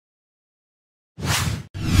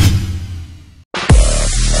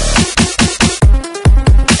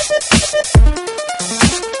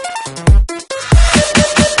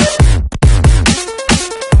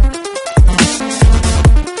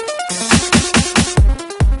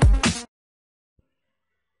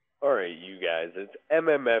guys? It's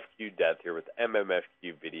MMFQ Death here with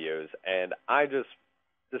MMFQ videos, and I just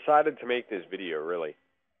decided to make this video, really.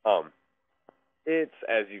 It's,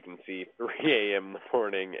 as you can see, 3 a.m. in the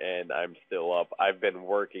morning, and I'm still up. I've been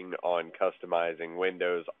working on customizing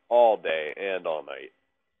Windows all day and all night.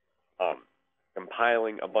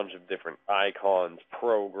 Compiling a bunch of different icons,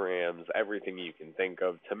 programs, everything you can think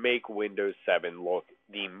of to make Windows 7 look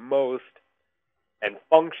the most and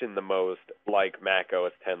function the most like Mac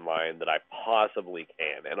OS X Lion that I possibly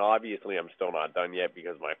can. And obviously I'm still not done yet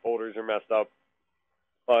because my folders are messed up.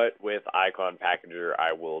 But with Icon Packager,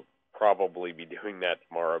 I will probably be doing that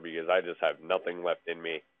tomorrow because I just have nothing left in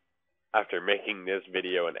me. After making this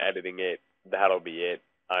video and editing it, that'll be it.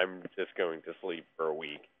 I'm just going to sleep for a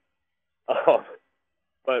week.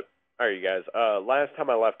 But, alright, you guys, last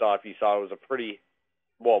time I left off, you saw it was a pretty,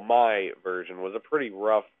 well, my version was a pretty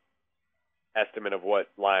rough estimate of what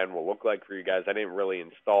Lion will look like for you guys. I didn't really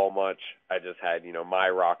install much. I just had, my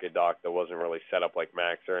Rocket Dock that wasn't really set up like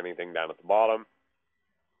Macs or anything down at the bottom.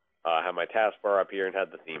 I had my taskbar up here and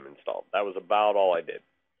had the theme installed. That was about all I did.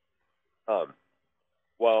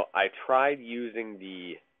 Well, I tried using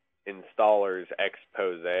the installer's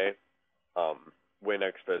expose, Win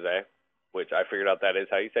expose, which I figured out that is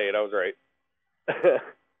how you say it. I was right.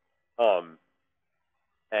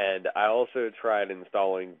 And I also tried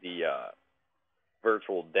installing the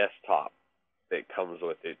virtual desktop that comes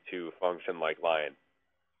with it to function like Lion.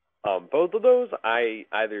 Both of those, I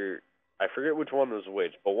forget which one was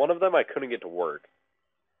which, but one of them I couldn't get to work.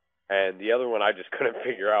 And the other one I just couldn't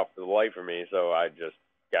figure out for the life of me, so I just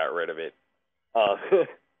got rid of it.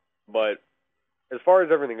 But as far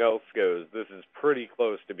as everything else goes, this is pretty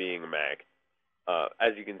close to being a Mac.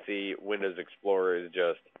 As you can see, Windows Explorer is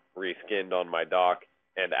just reskinned on my dock,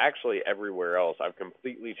 and actually everywhere else. I've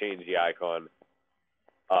completely changed the icon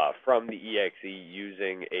from the EXE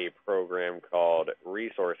using a program called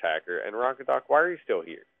Resource Hacker. And Rocket Dock, why are you still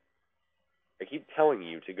here? I keep telling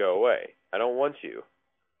you to go away. I don't want you.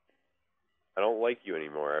 I don't like you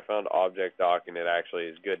anymore. I found Object Dock, and it actually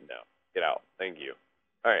is good now. Get out. Thank you.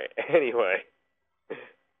 Alright, anyway.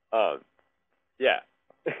 Yeah.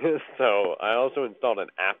 So, I also installed an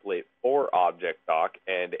applet for Object Dock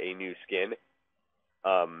and a new skin.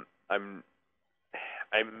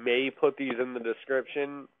 I may put these in the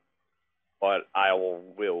description, but I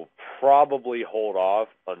will probably hold off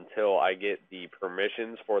until I get the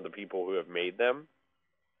permissions for the people who have made them.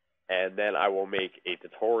 And then I will make a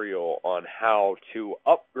tutorial on how to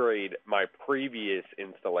upgrade my previous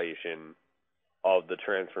installation of the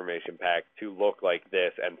transformation pack to look like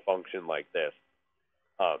this and function like this.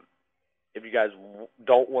 If you guys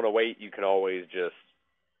don't want to wait, you can always just,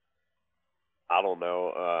 I don't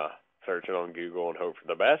know, search it on Google and hope for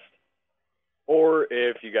the best. Or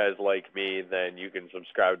if you guys like me, then you can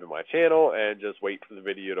subscribe to my channel and just wait for the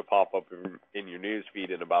video to pop up in your news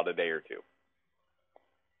feed in about a day or two.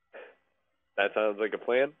 That sounds like a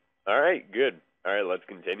plan? Alright, good. Alright, let's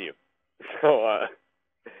continue. So,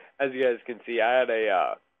 as you guys can see, I had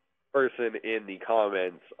a person in the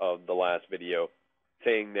comments of the last video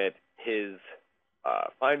saying that his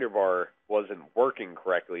Finder bar wasn't working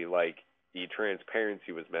correctly, like the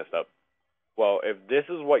transparency was messed up. Well, if this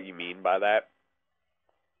is what you mean by that,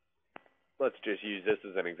 let's just use this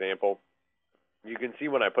as an example. You can see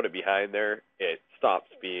when I put it behind there, it stops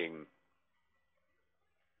being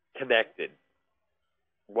connected.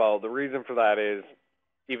 Well, the reason for that is,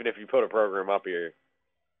 even if you put a program up here,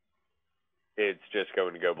 it's just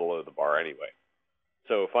going to go below the bar anyway.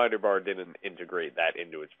 So Finder bar didn't integrate that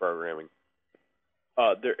into its programming.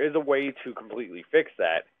 There is a way to completely fix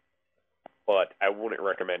that, but I wouldn't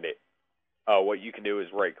recommend it. What you can do is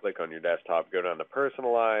right-click on your desktop, go down to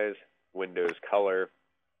Personalize, Windows Color,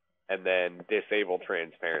 and then Disable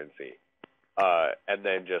Transparency. And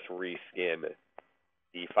then just reskin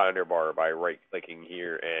the Finder bar by right-clicking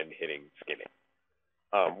here and hitting Skin It.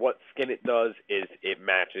 What Skin It does is it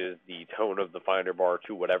matches the tone of the Finder bar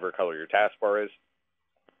to whatever color your taskbar is.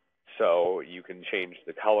 So you can change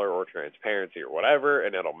the color or transparency or whatever,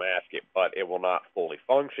 and it'll mask it, but it will not fully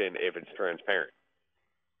function if it's transparent.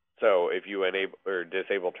 So if you enable or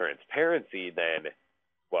disable transparency, then,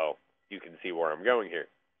 well, you can see where I'm going here.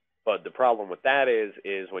 But the problem with that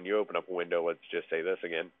is when you open up a window, let's just say this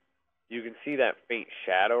again, you can see that faint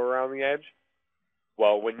shadow around the edge.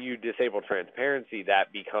 Well, when you disable transparency,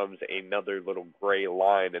 that becomes another little gray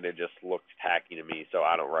line, and it just looks tacky to me, so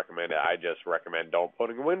I don't recommend it. I just recommend don't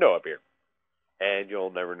putting a window up here, and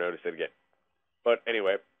you'll never notice it again. But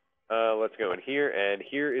anyway, let's go in here, and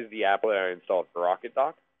here is the applet I installed for Rocket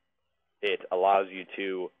Dock. It allows you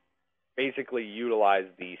to basically utilize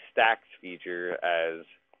the stacks feature as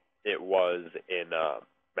it was in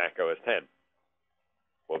Mac OS 10.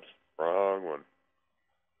 Whoops, wrong one.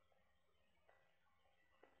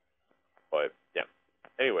 But, yeah.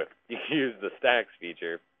 Anyway, you can use the stacks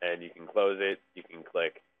feature, and you can close it. You can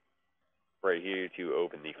click right here to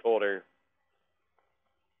open the folder.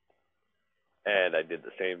 And I did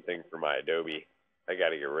the same thing for my Adobe. I got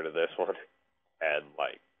to get rid of this one and,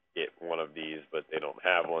 like, get one of these, but they don't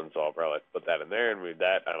have one, so I'll probably put that in there and move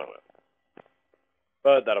that. I don't know.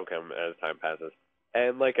 But that'll come as time passes.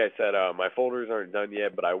 And like I said, my folders aren't done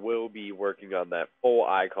yet, but I will be working on that full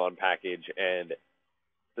icon package. And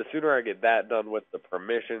the sooner I get that done with the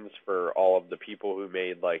permissions for all of the people who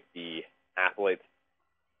made, like, the applet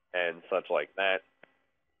and such like that,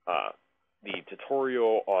 the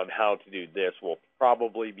tutorial on how to do this will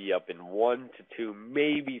probably be up in 1 to 2,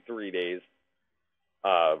 maybe 3 days.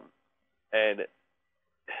 And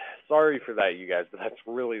sorry for that, you guys, but that's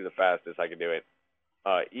really the fastest I can do it.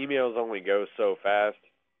 Emails only go so fast,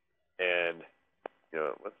 and, you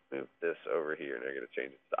know, let's move this over here, and I got to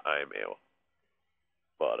change it to iMail,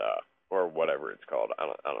 but, or whatever it's called. I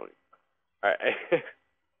don't all right.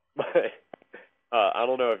 But, I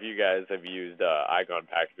don't know if you guys have used, Icon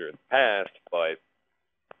Packager in the past, but,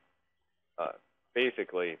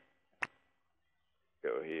 basically,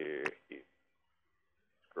 go here,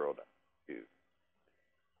 scroll down to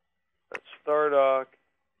Stardock,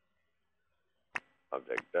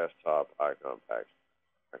 Object Desktop, Icon Packager,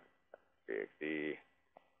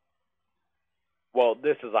 well,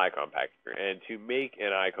 this is Icon Packager, and to make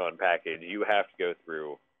an icon package, you have to go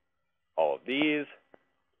through all of these,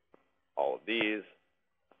 all of these,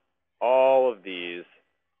 all of these,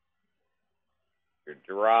 your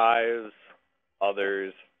drives,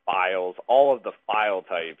 others, files, all of the file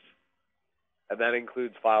types, and that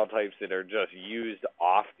includes file types that are just used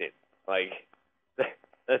often. Like,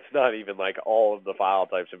 that's not even like all of the file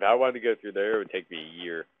types. If I wanted to go through there, it would take me a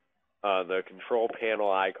year. The control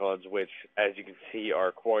panel icons, which, as you can see,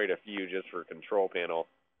 are quite a few just for control panel,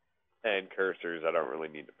 and cursors I don't really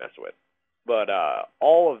need to mess with. But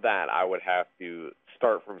all of that I would have to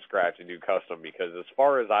start from scratch and do custom, because as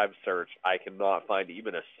far as I've searched, I cannot find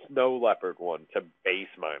even a snow leopard one to base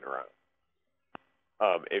mine around.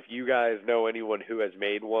 If you guys know anyone who has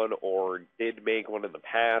made one or did make one in the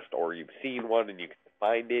past, or you've seen one and you can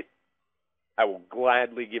find it, I will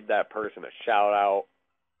gladly give that person a shout out.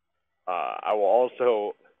 I will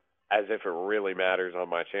also, as if it really matters on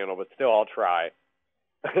my channel, but still I'll try.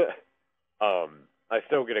 I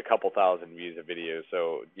still get a couple thousand views a video,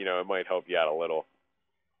 so, you know, it might help you out a little.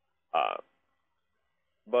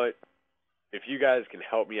 But if you guys can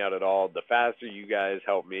help me out at all, the faster you guys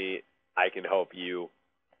help me, I can help you,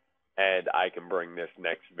 and I can bring this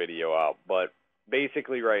next video out. But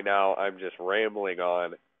basically right now, I'm just rambling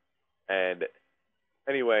on, and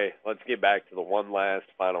anyway, let's get back to the one last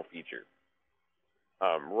final feature.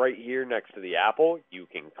 Right here next to the Apple, you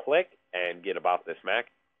can click and get About This Mac.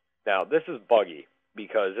 Now, this is buggy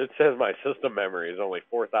because it says my system memory is only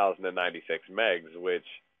 4,096 megs, which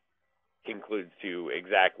concludes to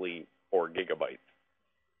exactly 4 gigabytes.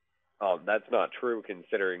 That's not true,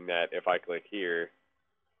 considering that if I click here,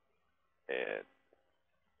 and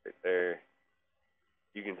right there,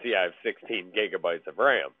 you can see I have 16 gigabytes of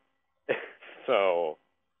RAM. So,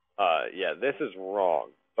 yeah, this is wrong,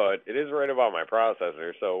 but it is right about my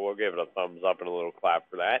processor, so we'll give it a thumbs up and a little clap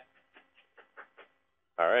for that.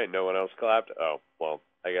 All right, no one else clapped? Oh, well,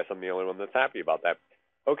 I guess I'm the only one that's happy about that.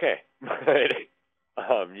 Okay, but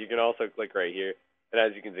you can also click right here, and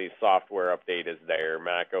as you can see, software update is there.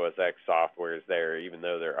 Mac OS X software is there, even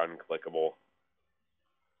though they're unclickable.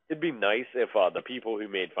 It'd be nice if the people who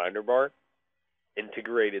made Finderbar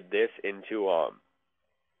integrated this into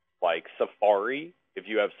like Safari. If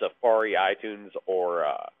you have Safari, iTunes, or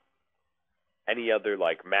any other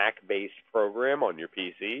like Mac-based program on your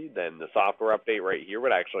PC, then the software update right here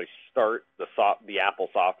would actually start the Apple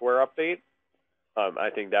software update. I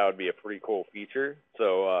think that would be a pretty cool feature.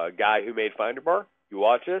 So, guy who made Finderbar, you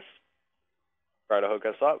watch this, try to hook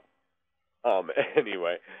us up.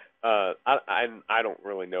 Anyway, I don't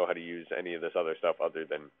really know how to use any of this other stuff other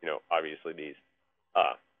than, you know, obviously these.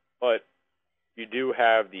 But you do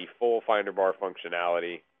have the full Finderbar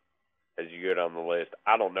functionality as you go down the list.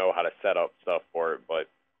 I don't know how to set up stuff for it, but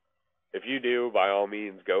if you do, by all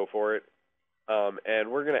means, go for it. And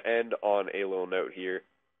we're going to end on a little note here.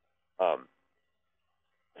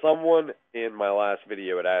 Someone in my last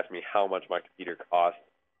video had asked me how much my computer cost,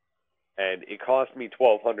 and it cost me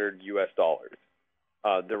 $1,200 US.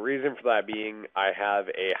 The reason for that being I have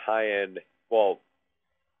a high-end, well,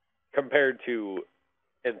 compared to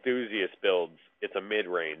enthusiast builds, it's a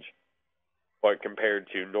mid-range. but compared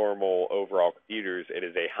to normal overall computers, it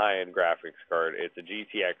is a high-end graphics card. It's a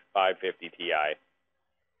GTX 550 Ti.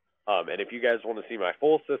 And if you guys want to see my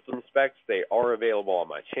full system specs, they are available on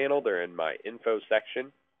my channel. They're in my info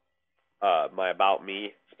section, my About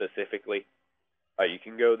Me specifically. You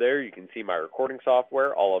can go there. You can see my recording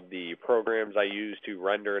software, all of the programs I use to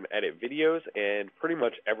render and edit videos, and pretty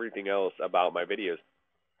much everything else about my videos.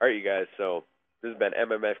 All right, you guys, so this has been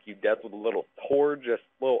MMFQ Death with a little tour, just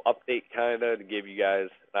a little update kind of to give you guys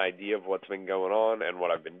an idea of what's been going on and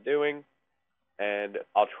what I've been doing. And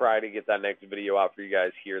I'll try to get that next video out for you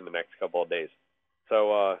guys here in the next couple of days.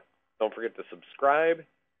 So don't forget to subscribe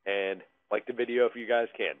and like the video if you guys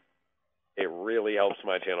can. It really helps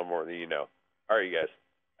my channel more than you know. All right, you guys.